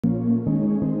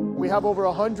We have over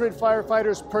 100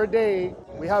 firefighters per day.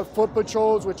 We have foot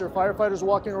patrols, which are firefighters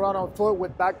walking around on foot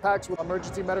with backpacks with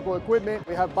emergency medical equipment.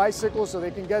 We have bicycles so they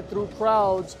can get through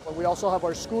crowds. But we also have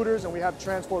our scooters, and we have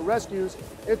transport rescues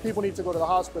if people need to go to the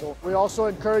hospital. We also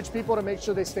encourage people to make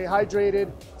sure they stay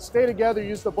hydrated, stay together,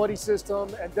 use the buddy system,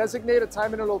 and designate a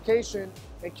time and a location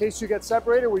in case you get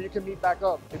separated where you can meet back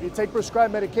up. If you take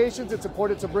prescribed medications, it's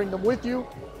important to bring them with you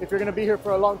if you're gonna be here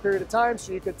for a long period of time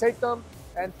so you can take them.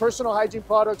 And personal hygiene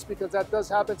products, because that does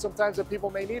happen sometimes that people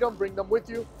may need them, bring them with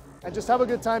you. And just have a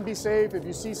good time, be safe. If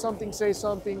you see something, say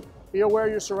something. Be aware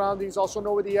of your surroundings, also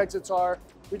know where the exits are.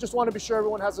 We just want to be sure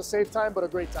everyone has a safe time, but a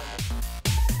great time.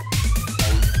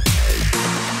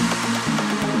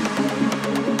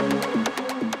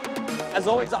 As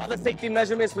always, all the safety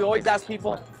measurements, we always ask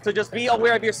people to just be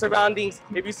aware of your surroundings.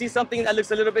 If you see something that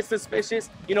looks a little bit suspicious,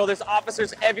 you know, there's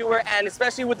officers everywhere, and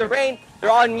especially with the rain,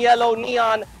 they're all in yellow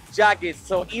neon jackets,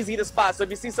 so easy to spot. So if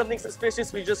you see something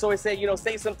suspicious, we just always say, you know,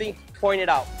 say something, point it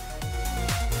out.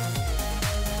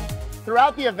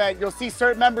 Throughout the event, you'll see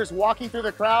certain members walking through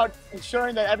the crowd,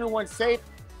 ensuring that everyone's safe,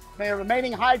 they're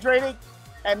remaining hydrated,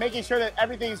 and making sure that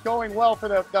everything's going well for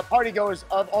the partygoers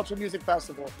of Ultra Music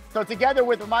Festival. So together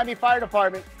with the Miami Fire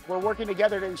Department, we're working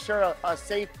together to ensure a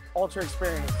safe Ultra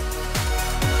experience.